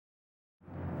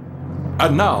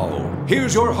And now,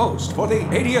 here's your host for the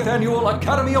 80th Annual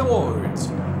Academy Awards,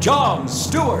 Jon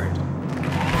Stewart. Thank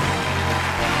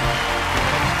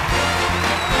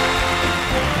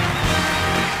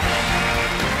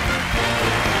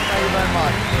you very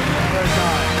much. Very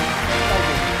kind.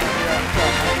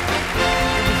 Thank you.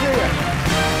 Good to see you.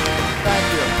 Thank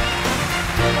you.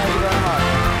 Thank you very much.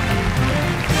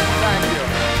 Thank you.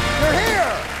 You're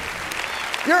here.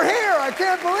 You're here. I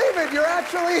can't believe it. You're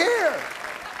actually here.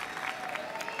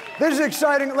 This is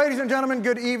exciting. Ladies and gentlemen,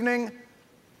 good evening.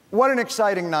 What an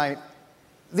exciting night.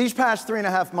 These past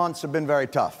 3.5 months have been very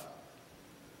tough.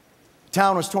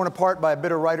 Town was torn apart by a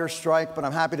bitter writer's strike, but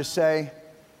I'm happy to say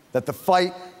that the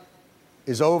fight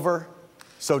is over.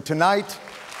 So tonight,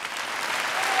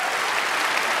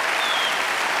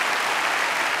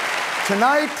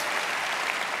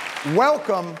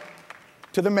 welcome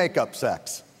to the makeup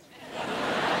sex.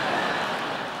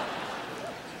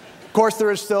 Of course,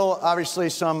 there is still obviously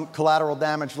some collateral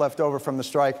damage left over from the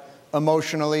strike,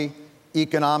 emotionally,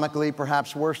 economically,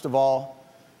 perhaps worst of all,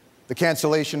 the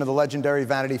cancellation of the legendary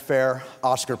Vanity Fair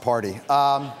Oscar party.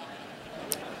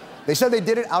 They said they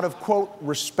did it out of, quote,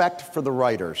 respect for the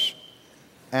writers.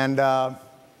 And,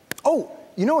 oh,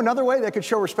 you know another way they could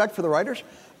show respect for the writers?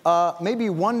 Maybe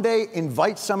one day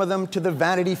invite some of them to the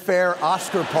Vanity Fair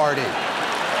Oscar party.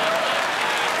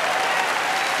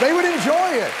 They would enjoy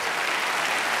it.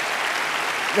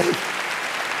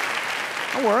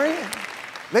 Don't worry.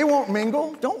 They won't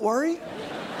mingle. Don't worry.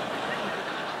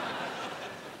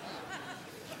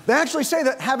 They actually say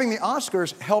that having the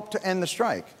Oscars helped to end the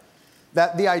strike.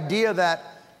 That the idea that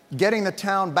getting the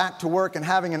town back to work and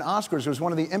having an Oscars was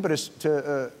one of the impetus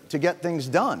to get things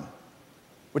done,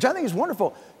 which I think is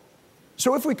wonderful.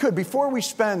 So if we could, before we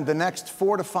spend the next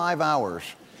 4 to 5 hours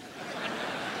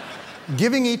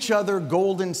giving each other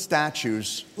golden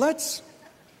statues, let's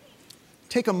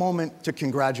take a moment to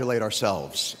congratulate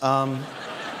ourselves.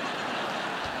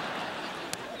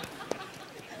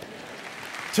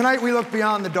 Tonight we look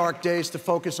beyond the dark days to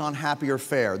focus on happier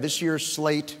fare. This year's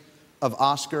slate of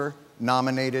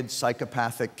Oscar-nominated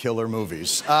psychopathic killer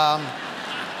movies.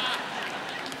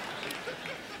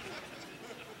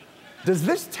 Does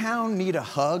this town need a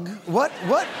hug? What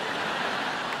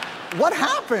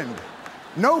happened?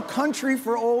 No Country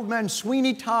for Old Men,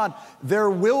 Sweeney Todd, There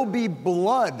Will Be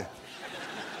Blood.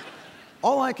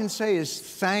 All I can say is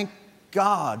thank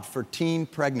God for teen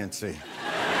pregnancy.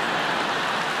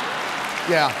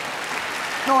 Yeah.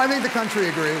 No, I think the country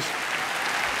agrees.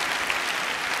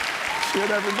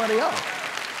 Should everybody else.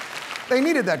 They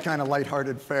needed that kind of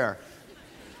lighthearted fare.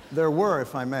 There were,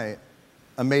 if I may,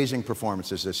 amazing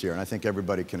performances this year, and I think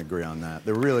everybody can agree on that.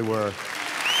 There really were.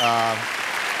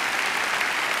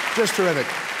 Just terrific.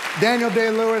 Daniel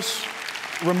Day-Lewis,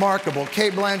 remarkable.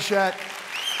 Cate Blanchett,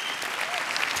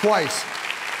 twice.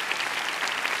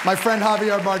 My friend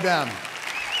Javier Bardem.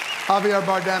 Javier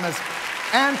Bardem as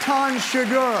Anton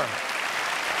Chigurh.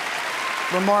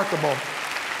 Remarkable.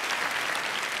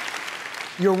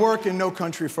 Your work in No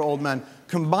Country for Old Men,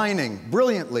 combining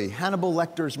brilliantly Hannibal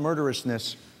Lecter's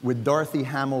murderousness with Dorothy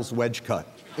Hamill's wedge cut.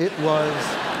 It was...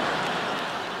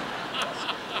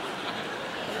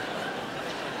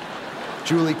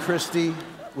 Julie Christie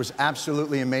was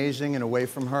absolutely amazing and Away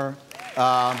from Her.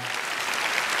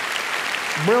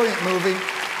 Brilliant movie.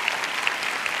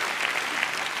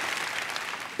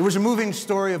 It was a moving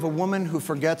story of a woman who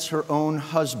forgets her own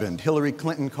husband. Hillary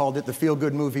Clinton called it the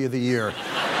feel-good movie of the year.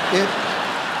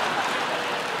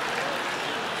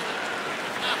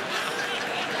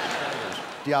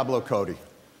 Diablo Cody.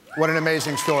 What an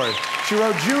amazing story. She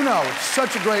wrote Juno,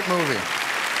 such a great movie.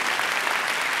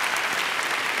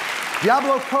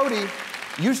 Diablo Cody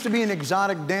used to be an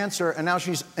exotic dancer, and now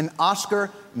she's an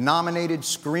Oscar-nominated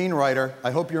screenwriter. I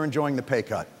hope you're enjoying the pay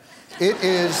cut. It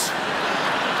is...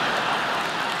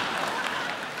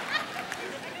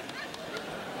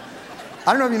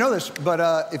 I don't know if you know this,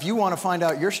 but if you want to find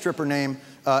out your stripper name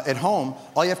at home,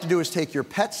 all you have to do is take your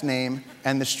pet's name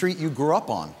and the street you grew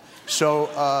up on. So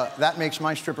that makes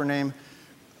my stripper name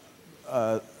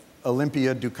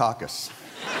Olympia Dukakis.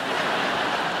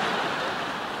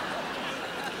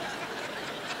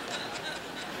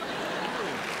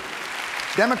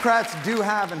 Democrats do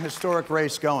have an historic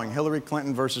race going, Hillary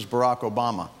Clinton versus Barack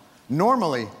Obama.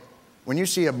 Normally, when you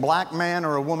see a black man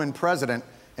or a woman president,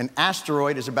 an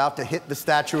asteroid is about to hit the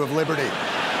Statue of Liberty.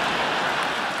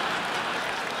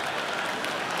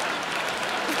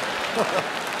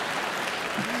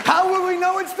 How will we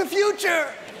know it's the future?